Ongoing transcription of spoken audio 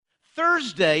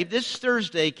this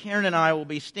Thursday, Karen and I will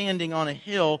be standing on a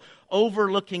hill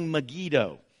overlooking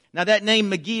Megiddo. Now that name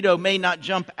Megiddo may not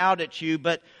jump out at you,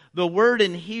 but the word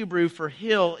in Hebrew for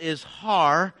hill is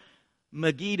har.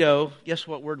 Megiddo, guess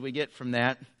what word we get from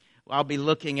that? Well, I'll be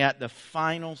looking at the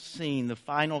final scene, the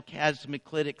final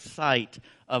cataclysmic site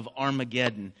of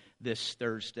Armageddon this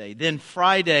Thursday. Then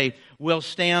Friday, we'll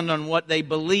stand on what they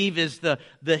believe is the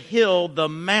hill, the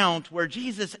mount, where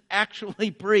Jesus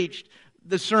actually preached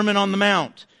the Sermon on the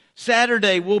Mount.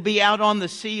 Saturday, we'll be out on the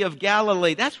Sea of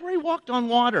Galilee. That's where he walked on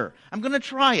water. I'm going to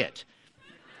try it.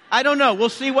 I don't know. We'll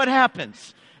see what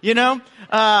happens. You know,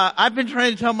 I've been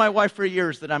trying to tell my wife for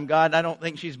years that I'm God. I don't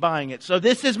think she's buying it. So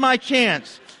this is my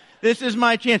chance. This is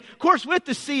my chance. Of course, with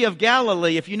the Sea of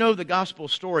Galilee, if you know the gospel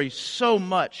story, so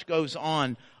much goes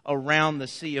on around the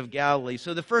Sea of Galilee.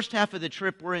 So the first half of the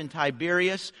trip, we're in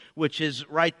Tiberias, which is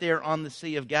right there on the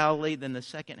Sea of Galilee. Then the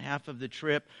second half of the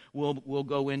trip,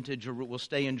 we'll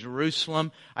stay in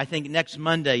Jerusalem. I think next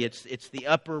Monday, it's the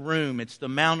upper room. It's the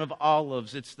Mount of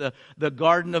Olives. It's the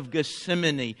Garden of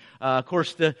Gethsemane. Of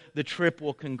course, the trip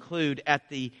will conclude at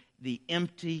the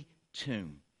empty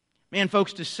tomb. Man,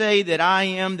 folks, to say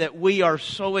that we are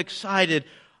so excited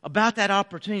about that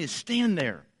opportunity to stand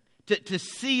there, to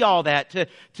see all that,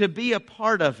 to be a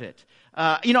part of it.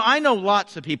 I know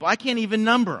lots of people. I can't even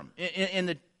number them. In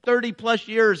the 30 plus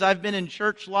years I've been in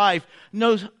church life,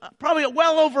 knows probably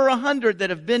well over 100 that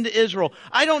have been to Israel.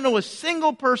 I don't know a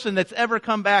single person that's ever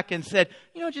come back and said,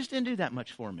 it just didn't do that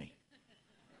much for me.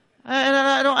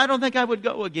 I don't think I would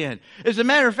go again. As a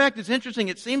matter of fact, it's interesting.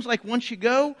 It seems like once you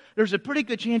go, there's a pretty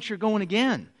good chance you're going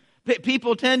again.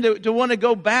 People tend to want to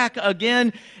go back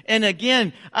again and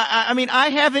again. I mean, I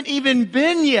haven't even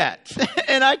been yet.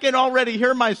 And I can already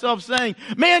hear myself saying,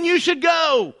 man, you should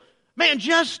go. Man,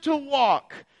 just to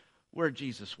walk where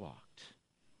Jesus walked.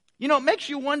 It makes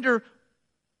you wonder,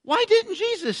 why didn't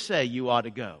Jesus say you ought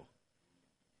to go?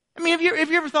 I mean, have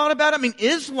you ever thought about it? I mean,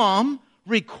 Islam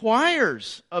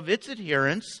requires of its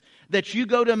adherents that you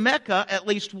go to Mecca at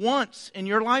least once in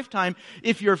your lifetime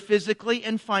if you're physically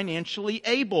and financially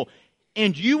able.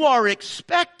 And you are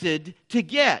expected to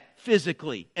get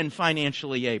physically and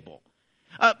financially able.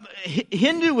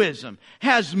 Hinduism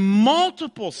has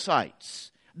multiple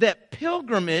sites that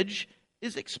pilgrimage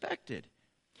is expected.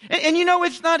 And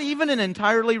it's not even an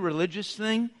entirely religious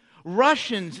thing.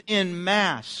 Russians en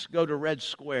masse go to Red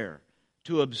Square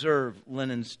to observe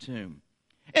Lenin's tomb.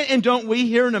 And don't we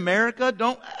here in America,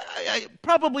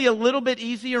 probably a little bit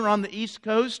easier on the East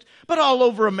Coast, but all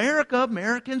over America,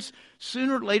 Americans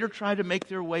sooner or later try to make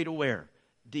their way to where?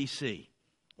 D.C.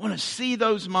 Want to see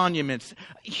those monuments.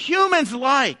 Humans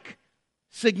like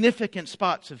significant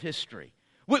spots of history.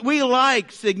 We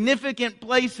like significant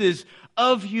places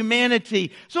of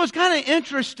humanity. So it's kind of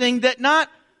interesting that not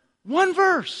one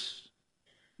verse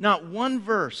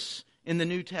in the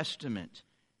New Testament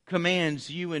commands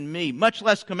you and me, much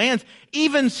less commands,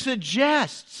 even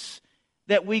suggests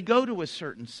that we go to a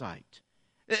certain site,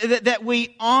 that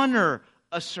we honor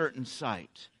a certain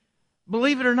site.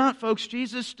 Believe it or not, folks,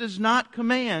 Jesus does not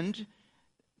command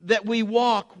that we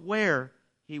walk where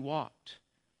He walked.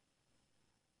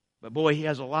 But boy, He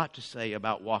has a lot to say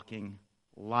about walking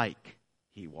like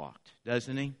He walked,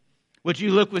 doesn't He? Would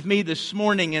you look with me this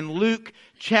morning in Luke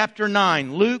chapter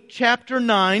 9? Luke chapter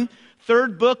 9.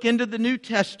 Third book into the New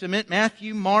Testament,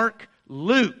 Matthew, Mark,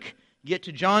 Luke. Get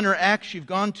to John or Acts, you've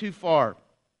gone too far.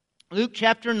 Luke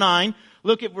chapter 9,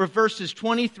 look at verses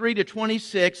 23 to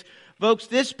 26. Folks,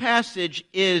 this passage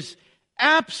is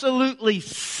absolutely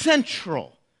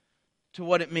central to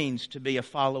what it means to be a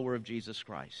follower of Jesus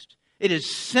Christ. It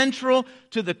is central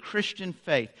to the Christian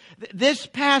faith. This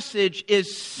passage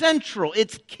is central,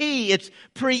 it's key, it's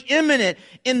preeminent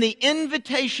in the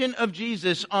invitation of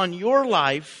Jesus on your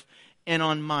life and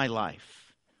on my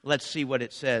life. Let's see what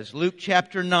it says. Luke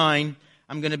chapter 9,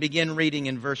 I'm going to begin reading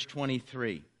in verse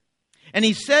 23. And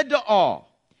He said to all,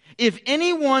 if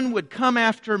anyone would come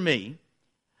after me,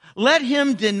 let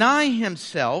him deny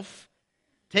himself,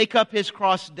 take up his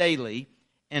cross daily,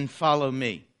 and follow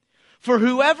me. For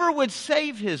whoever would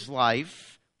save his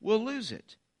life will lose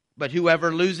it, but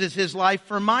whoever loses his life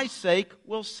for my sake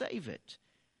will save it.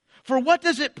 For what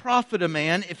does it profit a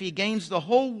man if he gains the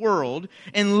whole world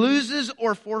and loses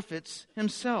or forfeits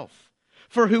himself?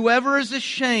 For whoever is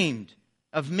ashamed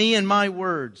of me and my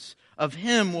words, of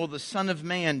him will the Son of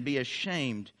Man be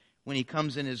ashamed when He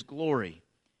comes in His glory,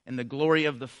 and the glory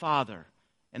of the Father,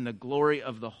 and the glory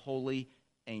of the holy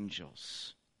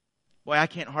angels. Boy, I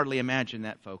can't hardly imagine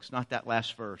that, folks, not that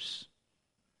last verse.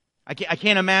 I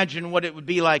can't imagine what it would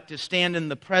be like to stand in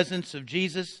the presence of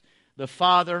Jesus, the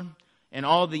Father, and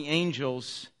all the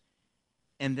angels,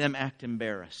 and them act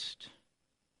embarrassed.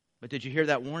 But did you hear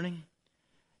that warning?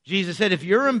 Jesus said, if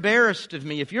you're embarrassed of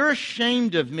me, if you're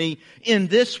ashamed of me in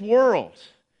this world,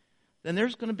 then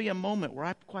there's going to be a moment where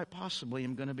I quite possibly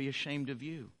am going to be ashamed of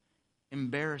you,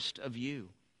 embarrassed of you.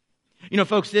 You know,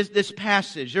 folks, this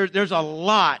passage, there's a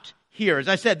lot here. As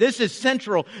I said, this is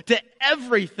central to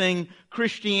everything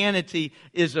Christianity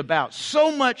is about.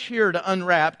 So much here to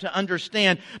unwrap, to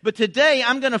understand. But today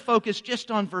I'm going to focus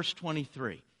just on verse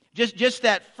 23. Just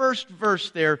that first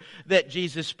verse there that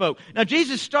Jesus spoke. Now,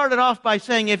 Jesus started off by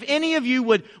saying, if any of you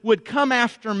would come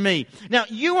after me. Now,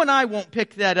 you and I won't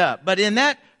pick that up, but in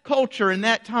that culture, in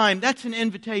that time, that's an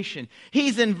invitation.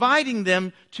 He's inviting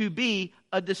them to be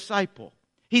a disciple.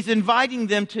 He's inviting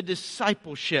them to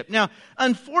discipleship. Now,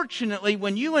 unfortunately,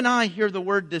 when you and I hear the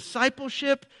word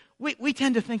discipleship, we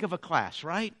tend to think of a class,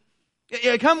 right?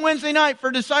 Come Wednesday night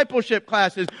for discipleship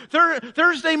classes.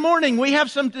 Thursday morning, we have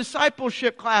some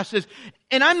discipleship classes.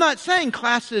 And I'm not saying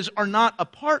classes are not a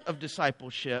part of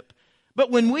discipleship, but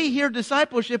when we hear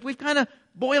discipleship, we've kind of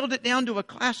boiled it down to a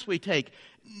class we take.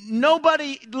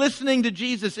 Nobody listening to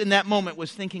Jesus in that moment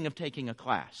was thinking of taking a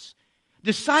class.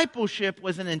 Discipleship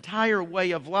was an entire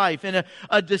way of life. And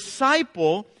a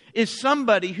disciple is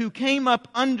somebody who came up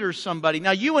under somebody.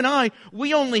 Now, you and I,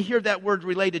 we only hear that word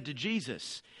related to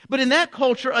Jesus. But in that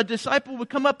culture, a disciple would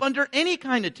come up under any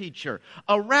kind of teacher.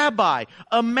 A rabbi,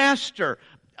 a master,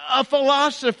 a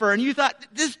philosopher. And you thought,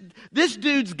 this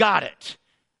dude's got it.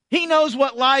 He knows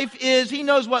what life is. He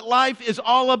knows what life is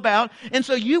all about. And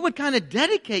so you would kind of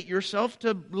dedicate yourself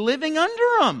to living under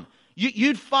them.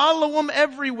 You'd follow them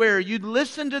everywhere. You'd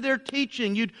listen to their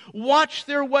teaching. You'd watch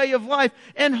their way of life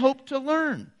and hope to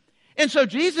learn. And so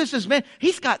Jesus is, man,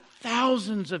 he's got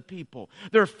thousands of people.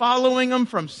 They're following him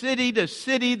from city to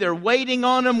city. They're waiting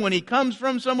on him when he comes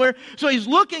from somewhere. So he's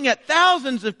looking at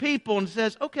thousands of people and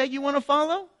says, okay, you want to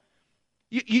follow?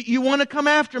 You want to come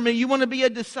after me? You want to be a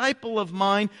disciple of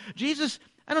mine? Jesus,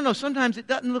 I don't know, sometimes it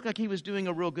doesn't look like he was doing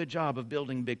a real good job of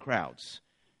building big crowds.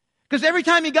 Because every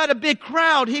time he got a big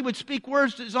crowd, he would speak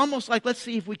words that's almost like, let's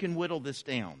see if we can whittle this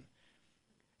down.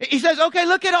 He says, okay,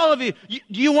 look at all of you.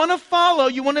 Do you want to follow?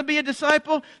 You want to be a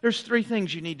disciple? There's three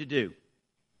things you need to do.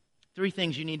 Three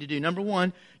things you need to do. Number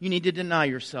one, you need to deny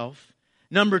yourself.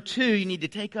 Number two, you need to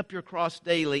take up your cross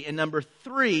daily. And number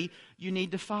three, you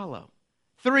need to follow.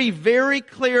 Three very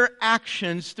clear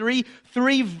actions, three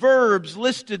verbs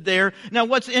listed there. Now,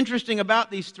 what's interesting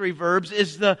about these three verbs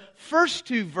is the first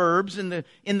two verbs in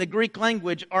the Greek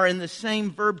language are in the same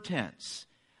verb tense.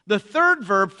 The third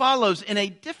verb follows in a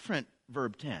different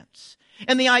verb tense.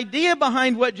 And the idea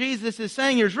behind what Jesus is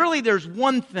saying here is really there's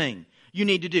one thing you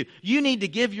need to do. You need to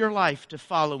give your life to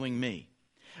following me.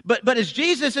 But as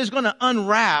Jesus is going to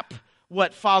unwrap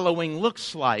what following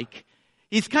looks like,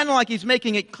 he's kind of like he's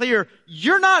making it clear,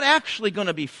 you're not actually going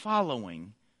to be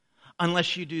following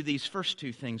unless you do these first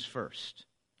two things first.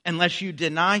 Unless you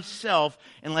deny self,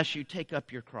 unless you take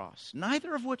up your cross.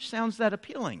 Neither of which sounds that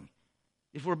appealing,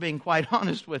 if we're being quite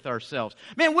honest with ourselves.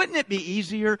 Man, wouldn't it be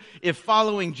easier if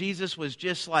following Jesus was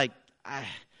just like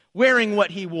wearing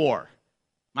what he wore?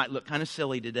 Might look kind of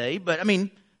silly today, but I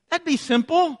mean, that'd be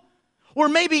simple. Or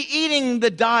maybe eating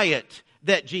the diet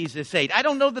that Jesus ate. I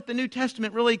don't know that the New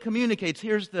Testament really communicates.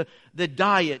 Here's the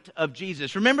diet of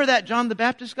Jesus. Remember that John the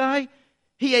Baptist guy?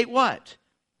 He ate what?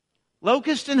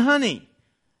 Locust and honey.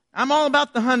 I'm all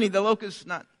about the honey. The locust,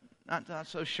 not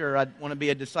so sure I'd want to be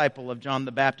a disciple of John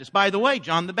the Baptist. By the way,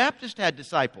 John the Baptist had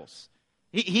disciples.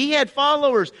 He had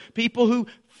followers, people who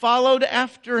followed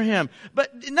after him.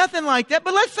 But nothing like that.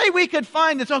 But let's say we could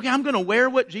find this, okay, I'm going to wear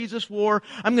what Jesus wore.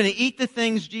 I'm going to eat the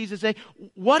things Jesus ate.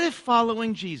 What if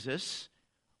following Jesus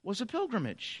was a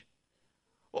pilgrimage?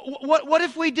 What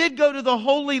if we did go to the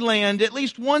Holy Land at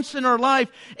least once in our life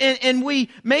and we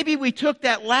took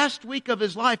that last week of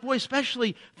his life, boy,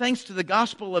 especially thanks to the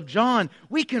Gospel of John,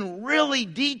 we can really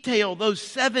detail those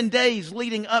 7 days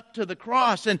leading up to the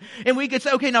cross. And we could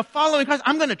say, okay, now following Christ,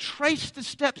 I'm going to trace the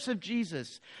steps of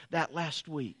Jesus that last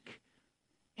week.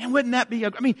 And wouldn't that be,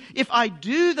 if I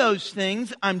do those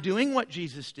things, I'm doing what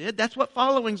Jesus did. That's what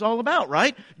following's all about,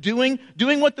 right? Doing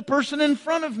what the person in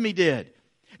front of me did.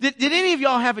 Did any of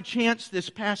y'all have a chance this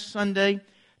past Sunday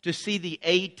to see the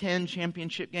A-10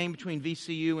 championship game between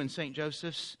VCU and St.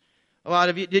 Joseph's? A lot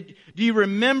of you. Do you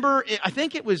remember? I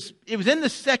think it was in the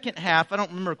second half. I don't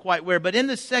remember quite where, but in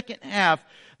the second half,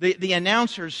 the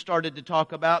announcers started to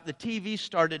talk about, the TV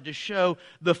started to show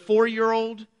the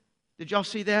 4-year-old. Did y'all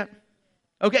see that?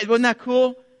 Okay, wasn't that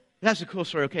cool? That's a cool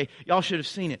story. Okay, y'all should have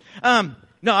seen it.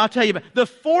 No, I'll tell you about it. The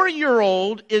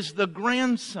 4-year-old is the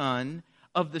grandson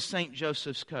of the St.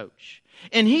 Joseph's coach.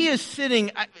 And he is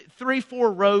sitting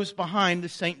 3-4 rows behind the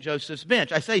St. Joseph's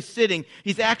bench. I say sitting,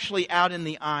 he's actually out in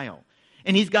the aisle.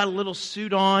 And he's got a little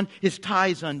suit on, his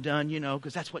tie's undone,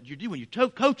 because that's what you do when you're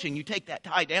coaching. You take that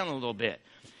tie down a little bit.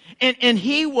 And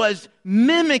he was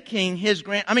mimicking his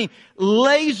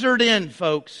lasered in,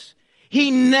 folks. He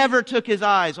never took his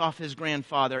eyes off his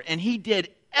grandfather, and he did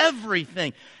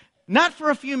everything. Not for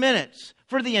a few minutes,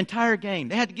 for the entire game.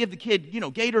 They had to give the kid,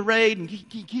 Gatorade and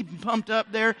keep him pumped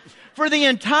up there. For the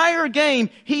entire game,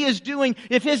 he is doing,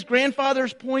 if his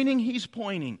grandfather's pointing, he's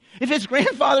pointing. If his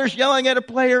grandfather's yelling at a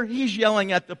player, he's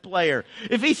yelling at the player.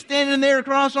 If he's standing there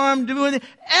cross-armed doing it,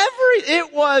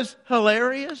 it was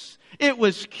hilarious. It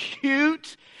was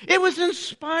cute. It was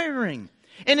inspiring.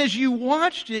 And as you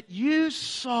watched it, you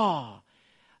saw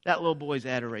that little boy's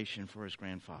adoration for his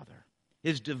grandfather,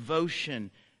 his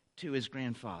devotion to his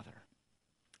grandfather.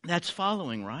 That's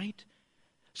following, right?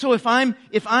 So if I'm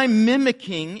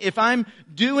mimicking, if I'm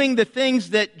doing the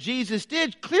things that Jesus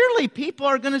did, clearly people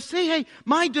are going to see, hey,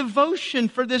 my devotion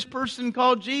for this person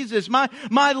called Jesus, my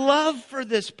love for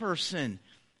this person.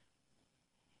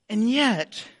 And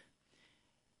yet,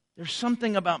 there's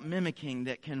something about mimicking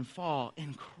that can fall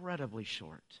incredibly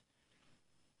short.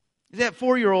 That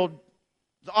 4-year-old,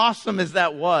 as awesome as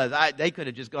that was, they could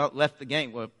have just left the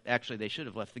game. Well, actually, they should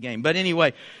have left the game. But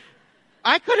anyway,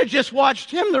 I could have just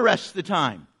watched him the rest of the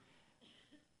time.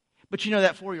 But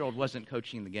that 4-year-old wasn't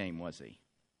coaching the game, was he?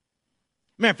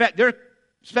 Matter of fact,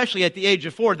 especially at the age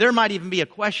of 4, there might even be a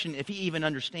question if he even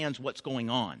understands what's going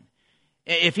on.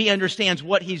 If he understands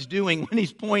what he's doing when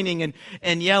he's pointing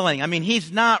and yelling.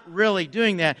 He's not really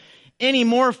doing that any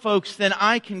more, folks, than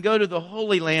I can go to the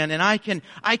Holy Land and I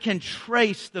can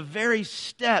trace the very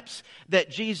steps that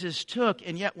Jesus took.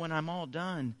 And yet when I'm all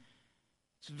done,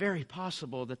 it's very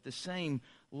possible that the same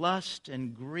lust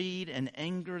and greed and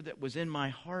anger that was in my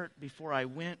heart before I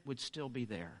went would still be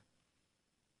there.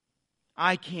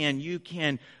 You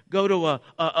can go to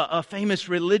a famous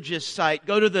religious site,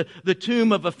 go to the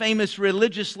tomb of a famous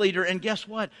religious leader, and guess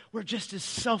what? We're just as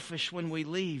selfish when we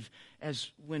leave as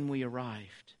when we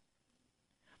arrived.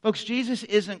 Folks, Jesus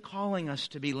isn't calling us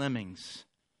to be lemmings.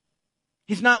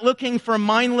 He's not looking for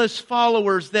mindless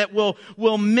followers that will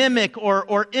mimic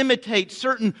or imitate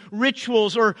certain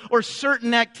rituals or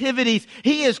certain activities.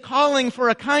 He is calling for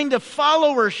a kind of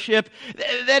followership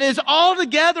that is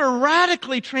altogether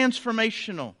radically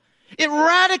transformational. It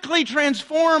radically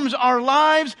transforms our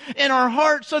lives and our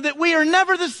hearts so that we are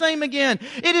never the same again.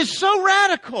 It is so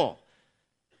radical.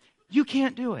 You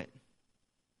can't do it.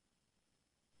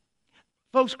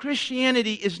 Folks,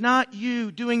 Christianity is not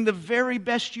you doing the very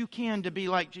best you can to be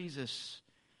like Jesus.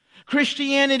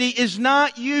 Christianity is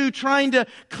not you trying to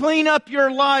clean up your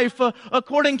life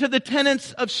according to the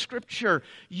tenets of Scripture.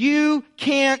 You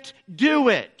can't do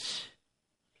it.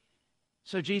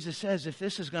 So Jesus says, if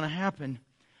this is going to happen,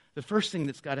 the first thing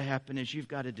that's got to happen is you've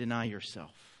got to deny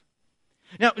yourself.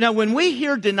 Now, when we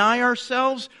hear deny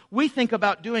ourselves, we think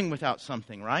about doing without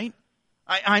something, right?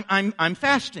 I'm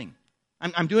fasting.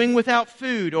 I'm doing without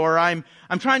food, or I'm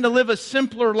trying to live a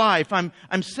simpler life. I'm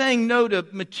saying no to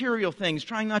material things,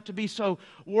 trying not to be so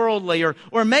worldly,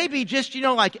 or maybe just,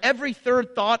 like every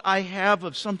third thought I have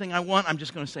of something I want, I'm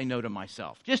just going to say no to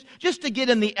myself. Just to get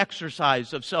in the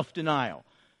exercise of self-denial.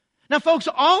 Now, folks,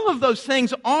 all of those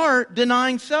things are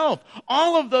denying self.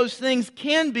 All of those things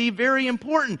can be very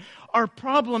important. Our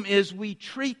problem is we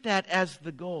treat that as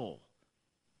the goal.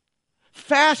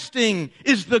 Fasting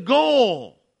is the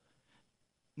goal.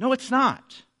 No, it's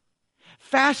not.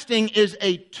 Fasting is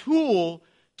a tool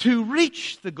to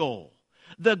reach the goal.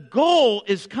 The goal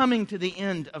is coming to the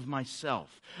end of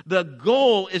myself. The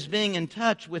goal is being in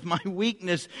touch with my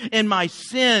weakness and my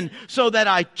sin so that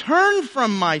I turn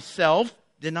from myself,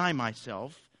 deny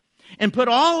myself, and put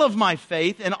all of my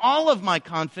faith and all of my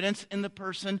confidence in the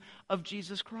person of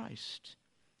Jesus Christ.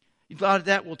 A lot of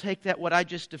that will take that, what I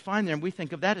just defined there, and we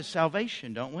think of that as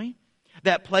salvation, don't we?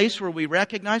 That place where we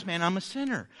recognize, man, I'm a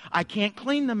sinner. I can't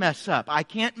clean the mess up. I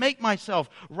can't make myself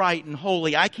right and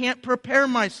holy. I can't prepare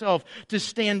myself to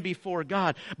stand before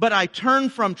God. But I turn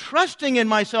from trusting in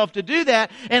myself to do that,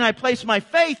 and I place my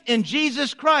faith in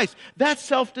Jesus Christ. That's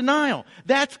self-denial.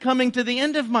 That's coming to the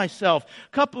end of myself.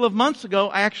 A couple of months ago,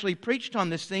 I actually preached on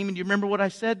this theme, and do you remember what I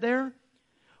said there?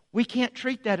 We can't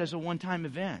treat that as a one-time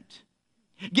event.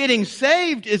 Getting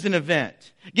saved is an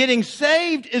event. Getting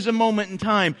saved is a moment in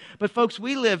time. But folks,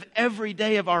 we live every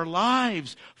day of our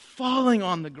lives falling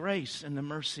on the grace and the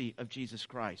mercy of Jesus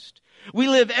Christ. We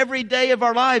live every day of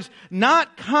our lives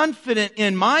not confident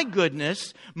in my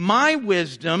goodness, my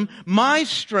wisdom, my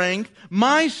strength,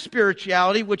 my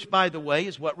spirituality, which, by the way,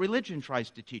 is what religion tries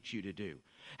to teach you to do.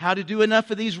 How to do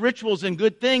enough of these rituals and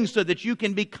good things so that you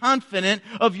can be confident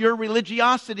of your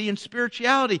religiosity and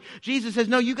spirituality. Jesus says,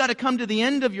 no, you got to come to the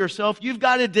end of yourself. You've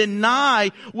got to deny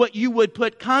what you would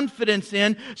put confidence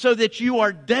in so that you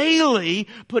are daily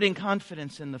putting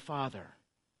confidence in the Father.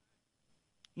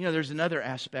 You know, there's another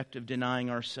aspect of denying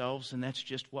ourselves, and that's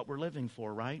just what we're living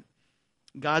for, right?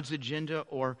 God's agenda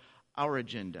or our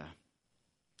agenda.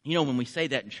 You know, when we say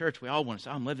that in church, we all want to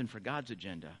say, I'm living for God's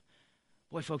agenda.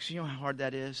 Boy, folks, you know how hard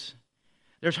that is?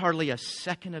 There's hardly a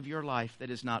second of your life that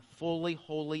is not fully,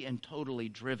 wholly, and totally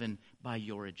driven by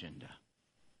your agenda.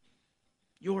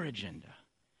 Your agenda.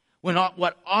 When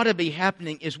what ought to be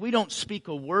happening is we don't speak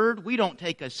a word, we don't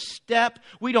take a step,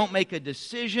 we don't make a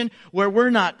decision where we're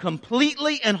not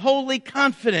completely and wholly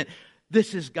confident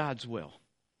this is God's will.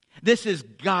 This is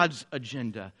God's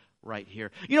agenda right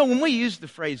here. You know, when we use the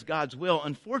phrase God's will,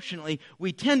 unfortunately,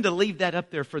 we tend to leave that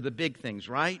up there for the big things,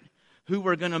 right? Who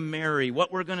we're going to marry,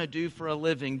 what we're going to do for a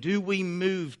living. Do we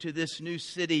move to this new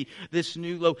city, this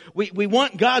new we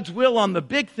want God's will on the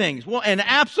big things. Well, and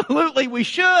absolutely we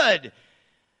should.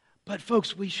 But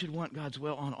folks, we should want God's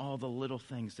will on all the little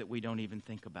things that we don't even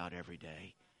think about every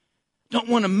day. Don't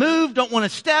want to move, don't want to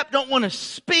step, don't want to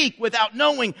speak without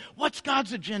knowing what's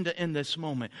God's agenda in this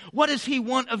moment. What does He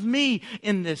want of me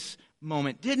in this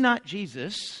moment? Did not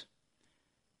Jesus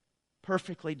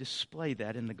perfectly display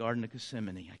that in the Garden of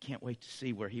Gethsemane? I can't wait to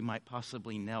see where He might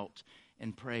possibly knelt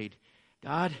and prayed,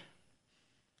 God,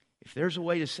 if there's a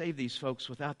way to save these folks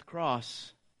without the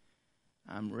cross,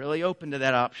 I'm really open to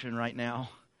that option right now.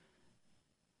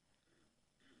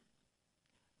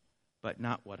 But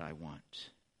not what I want.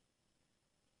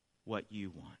 What you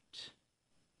want.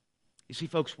 You see,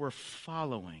 folks, we're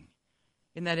following.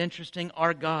 Isn't that interesting?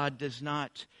 Our God does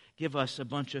not give us a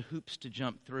bunch of hoops to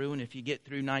jump through, and if you get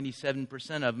through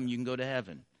 97% of them, you can go to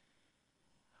heaven.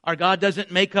 Our God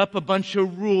doesn't make up a bunch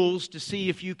of rules to see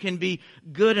if you can be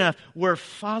good enough. We're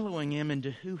following Him into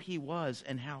who He was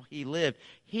and how He lived.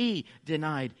 He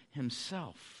denied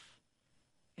Himself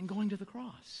in going to the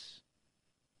cross.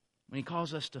 When He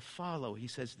calls us to follow, He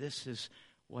says this is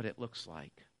what it looks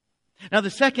like. Now,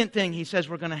 the second thing He says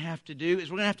we're going to have to do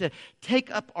is we're going to have to take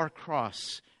up our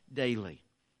cross daily.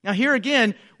 Now, here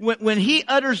again, when He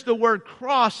utters the word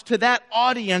cross to that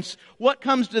audience, what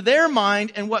comes to their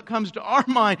mind and what comes to our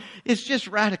mind is just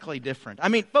radically different. I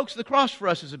mean, folks, the cross for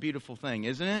us is a beautiful thing,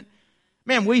 isn't it?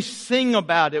 Man, we sing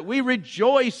about it. We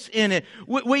rejoice in it.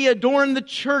 We adorn the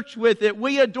church with it.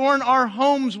 We adorn our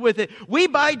homes with it. We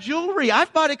buy jewelry.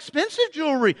 I've bought expensive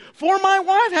jewelry for my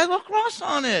wife. Has a cross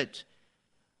on it.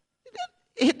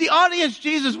 The audience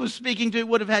Jesus was speaking to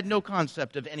would have had no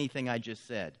concept of anything I just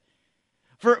said.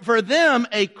 For them,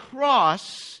 a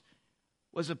cross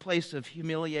was a place of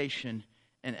humiliation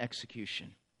and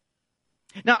execution.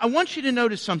 Now, I want you to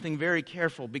notice something very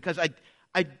careful, because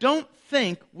I don't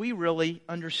think we really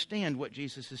understand what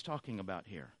Jesus is talking about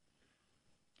here.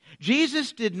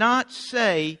 Jesus did not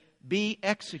say, be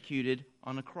executed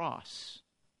on a cross.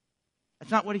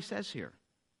 That's not what He says here.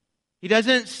 He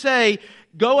doesn't say,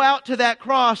 go out to that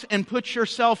cross and put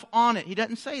yourself on it. He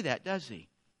doesn't say that, does He?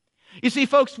 You see,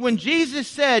 folks, when Jesus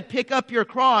said, pick up your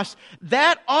cross,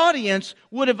 that audience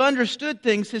would have understood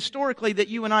things historically that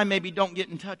you and I maybe don't get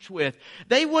in touch with.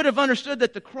 They would have understood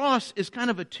that the cross is kind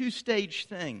of a two-stage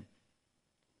thing.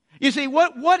 You see,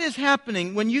 what is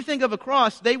happening when you think of a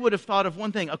cross? They would have thought of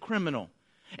one thing, a criminal.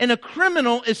 And a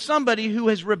criminal is somebody who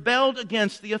has rebelled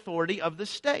against the authority of the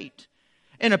state.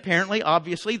 And apparently,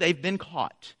 obviously, they've been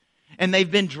caught. And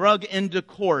they've been dragged into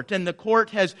court. And the court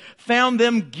has found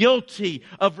them guilty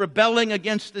of rebelling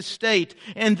against the state.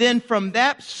 And then from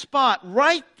that spot,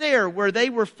 right there where they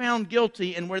were found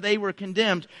guilty and where they were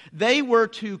condemned, they were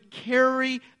to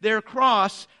carry their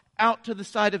cross out to the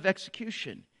site of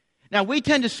execution. Now, we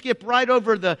tend to skip right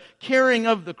over the carrying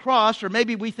of the cross, or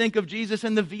maybe we think of Jesus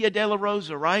in the Via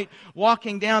Dolorosa, right?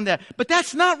 Walking down that. But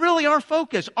that's not really our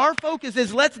focus. Our focus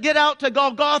is let's get out to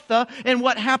Golgotha and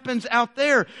what happens out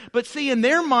there. But see, in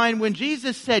their mind, when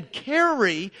Jesus said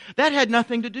carry, that had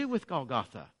nothing to do with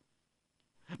Golgotha.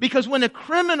 Because when a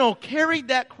criminal carried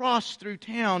that cross through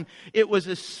town, it was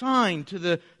a sign to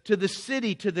the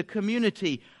city, to the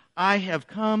community, I have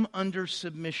come under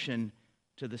submission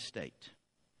to the state.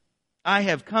 I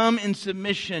have come in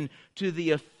submission to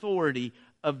the authority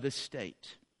of the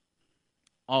state.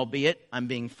 Albeit, I'm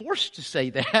being forced to say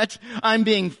that. I'm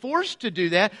being forced to do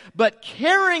that. But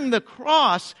carrying the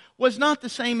cross was not the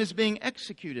same as being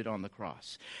executed on the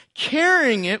cross.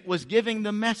 Carrying it was giving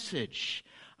the message.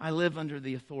 I live under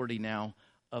the authority now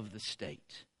of the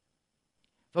state.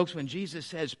 Folks, when Jesus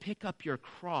says, pick up your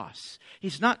cross,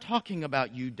 He's not talking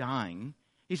about you dying.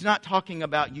 He's not talking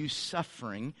about you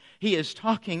suffering. He is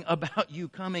talking about you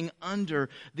coming under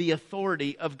the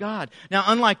authority of God. Now,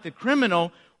 unlike the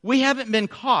criminal, we haven't been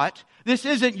caught. This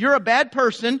isn't, you're a bad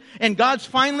person and God's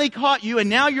finally caught you and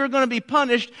now you're going to be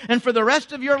punished and for the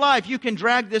rest of your life you can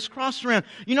drag this cross around.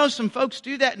 You know, some folks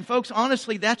do that, and folks,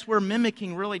 honestly, that's where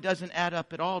mimicking really doesn't add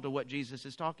up at all to what Jesus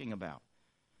is talking about.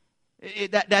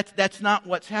 That's not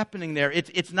what's happening there.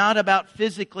 It's not about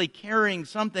physically carrying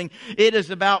something. It is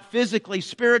about physically,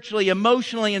 spiritually,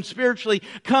 emotionally, and spiritually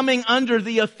coming under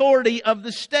the authority of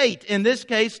the state. In this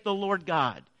case, the Lord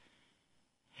God.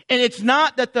 And it's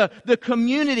not that the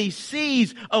community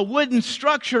sees a wooden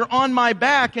structure on my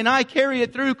back and I carry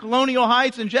it through Colonial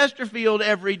Heights and Chesterfield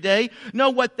every day.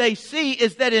 No, what they see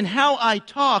is that in how I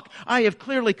talk, I have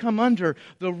clearly come under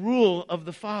the rule of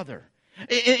the Father.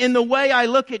 In the way I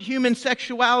look at human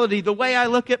sexuality, the way I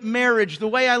look at marriage, the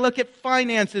way I look at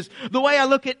finances, the way I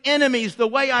look at enemies, the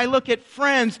way I look at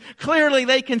friends, clearly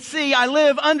they can see I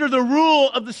live under the rule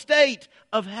of the state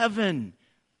of heaven.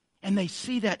 And they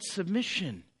see that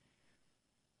submission.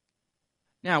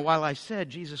 Now, while I said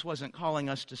Jesus wasn't calling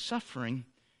us to suffering,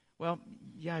 well,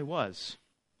 yeah, He was.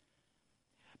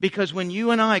 Because when you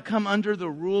and I come under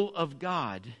the rule of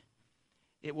God,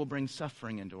 it will bring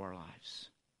suffering into our lives.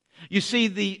 You see,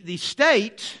 the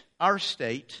state,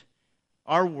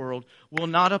 our world, will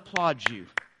not applaud you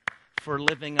for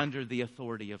living under the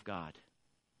authority of God.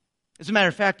 As a matter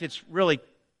of fact, it's really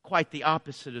quite the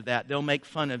opposite of that. They'll make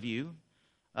fun of you.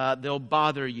 They'll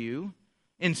bother you.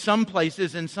 In some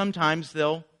places, and sometimes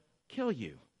they'll kill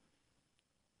you.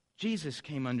 Jesus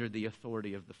came under the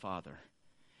authority of the Father,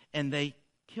 and they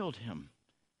killed Him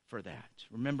for that.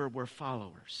 Remember, we're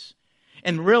followers.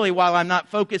 And really, while I'm not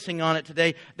focusing on it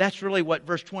today, that's really what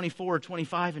verse 24,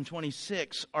 25, and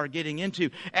 26 are getting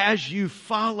into. As you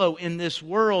follow in this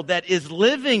world that is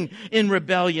living in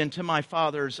rebellion to my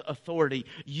Father's authority,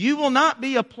 you will not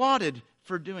be applauded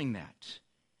for doing that.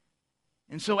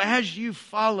 And so as you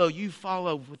follow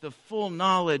with the full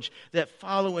knowledge that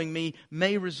following me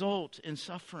may result in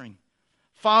suffering.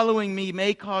 Following me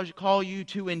may call you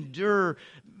to endure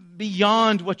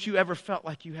beyond what you ever felt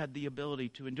like you had the ability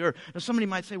to endure. Now somebody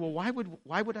might say, well,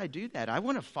 why would I do that? I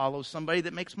want to follow somebody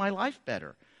that makes my life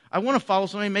better. I want to follow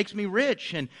somebody that makes me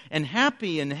rich and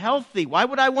happy and healthy. Why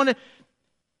would I want to?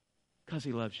 Because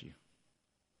He loves you.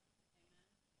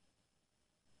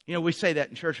 You know, we say that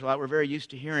in church a lot. We're very used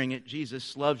to hearing it.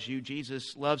 Jesus loves you.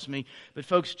 Jesus loves me. But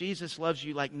folks, Jesus loves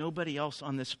you like nobody else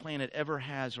on this planet ever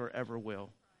has or ever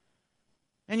will.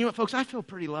 And you know what, folks? I feel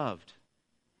pretty loved.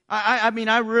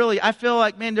 I feel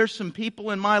like, man, there's some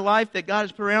people in my life that God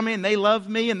has put around me and they love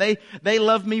me and they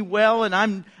love me well, and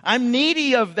I'm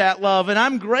needy of that love and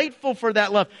I'm grateful for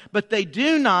that love. But they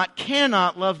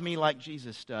cannot love me like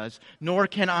Jesus does, nor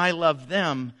can I love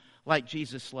them like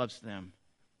Jesus loves them.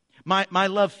 My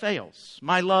love fails.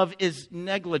 My love is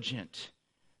negligent.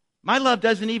 My love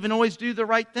doesn't even always do the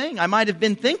right thing. I might have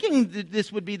been thinking that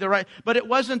this would be the right, but it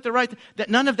wasn't the right thing.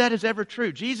 None of that is ever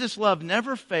true. Jesus' love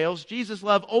never fails. Jesus'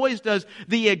 love always does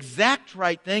the exact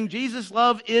right thing. Jesus'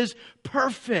 love is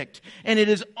perfect. And it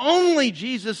is only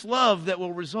Jesus' love that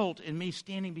will result in me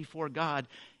standing before God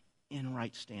in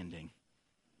right standing,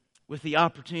 with the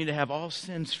opportunity to have all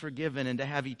sins forgiven and to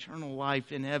have eternal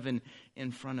life in heaven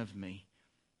in front of me.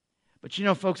 But you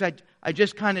know, folks, I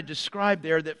just kind of described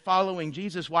there that following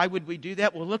Jesus, why would we do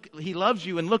that? Well, look, He loves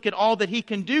you and look at all that He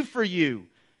can do for you.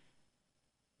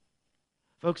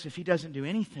 Folks, if He doesn't do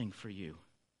anything for you,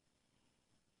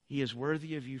 He is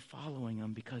worthy of you following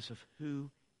Him because of who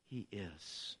He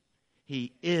is.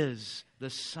 He is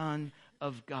the Son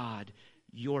of God,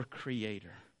 your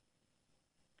Creator.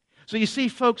 So you see,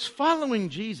 folks, following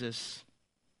Jesus,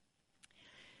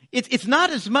 it's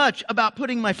not as much about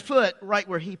putting my foot right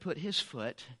where He put His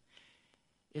foot.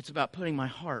 It's about putting my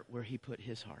heart where He put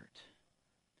His heart.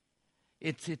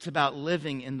 It's about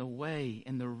living in the way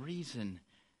and the reason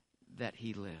that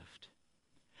He lived.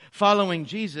 Following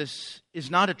Jesus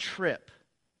is not a trip.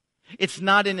 It's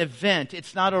not an event.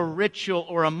 It's not a ritual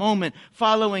or a moment.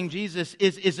 Following Jesus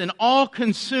is an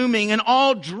all-consuming and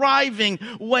all-driving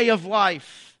way of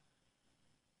life.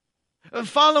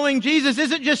 Following Jesus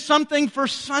isn't just something for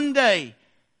Sunday.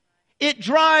 It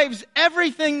drives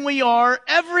everything we are,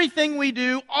 everything we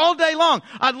do, all day long.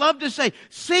 I'd love to say,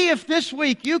 see if this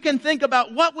week you can think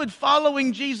about what would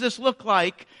following Jesus look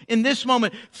like in this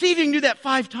moment. See if you can do that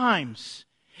 5 times.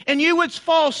 And you would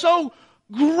fall so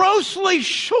grossly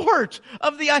short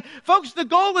of the... Folks, the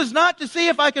goal is not to see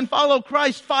if I can follow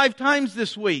Christ 5 times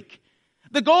this week.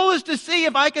 The goal is to see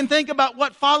if I can think about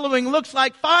what following looks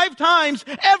like 5 times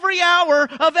every hour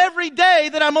of every day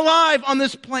that I'm alive on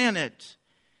this planet.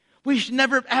 We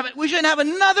shouldn't have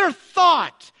another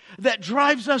thought that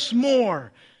drives us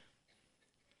more.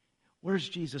 Where's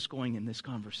Jesus going in this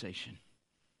conversation?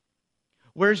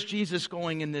 Where's Jesus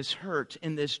going in this hurt,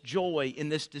 in this joy, in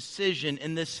this decision,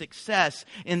 in this success,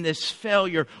 in this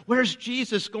failure? Where's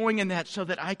Jesus going in that so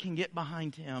that I can get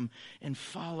behind Him and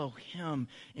follow Him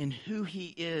in who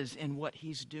He is and what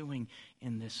He's doing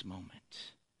in this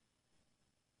moment?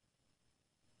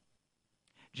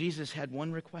 Jesus had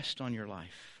one request on your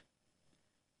life.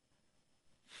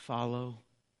 Follow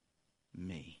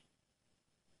me.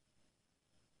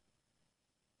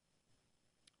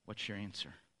 What's your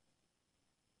answer?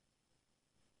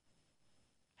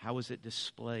 How is it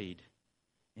displayed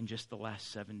in just the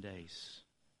last 7 days?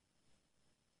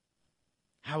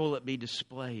 How will it be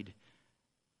displayed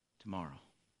tomorrow?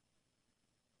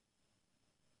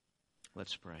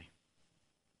 Let's pray.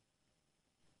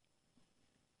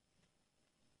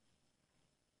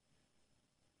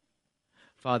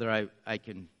 Father, I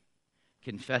can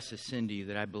confess a sin to you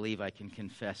that I believe I can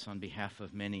confess on behalf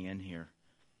of many in here.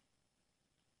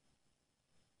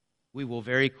 We will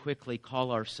very quickly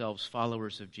call ourselves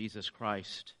followers of Jesus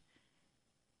Christ.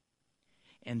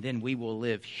 And then we will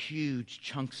live huge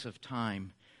chunks of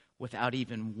time without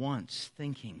even once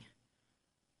thinking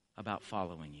about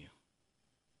following you.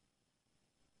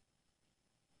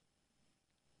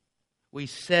 We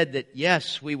said that,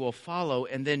 yes, we will follow,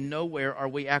 and then nowhere are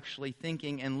we actually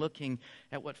thinking and looking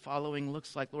at what following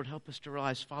looks like. Lord, help us to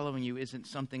realize following you isn't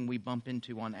something we bump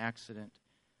into on accident.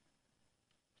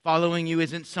 Following you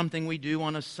isn't something we do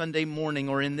on a Sunday morning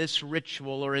or in this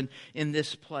ritual or in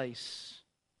this place.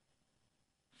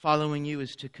 Following you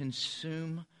is to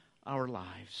consume our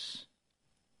lives.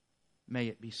 May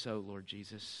it be so, Lord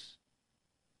Jesus.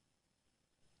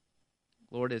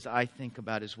 Lord, as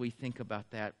we think about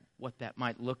that, what that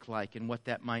might look like and what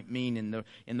that might mean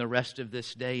in the rest of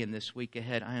this day and this week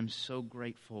ahead, I am so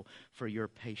grateful for your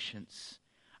patience.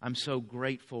 I'm so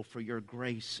grateful for your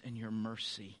grace and your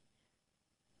mercy.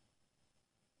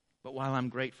 But while I'm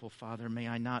grateful, Father, may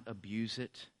I not abuse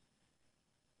it.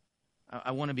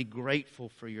 I want to be grateful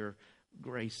for your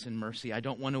grace and mercy. I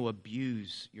don't want to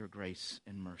abuse your grace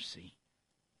and mercy.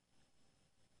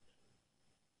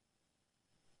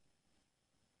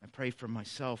 I pray for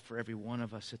myself, for every one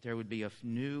of us, that there would be a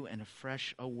new and a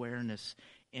fresh awareness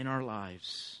in our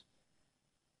lives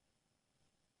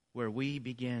where we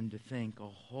begin to think a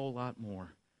whole lot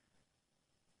more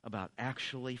about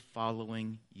actually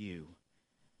following you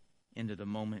into the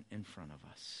moment in front of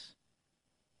us.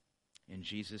 In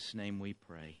Jesus' name we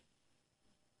pray.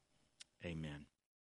 Amen.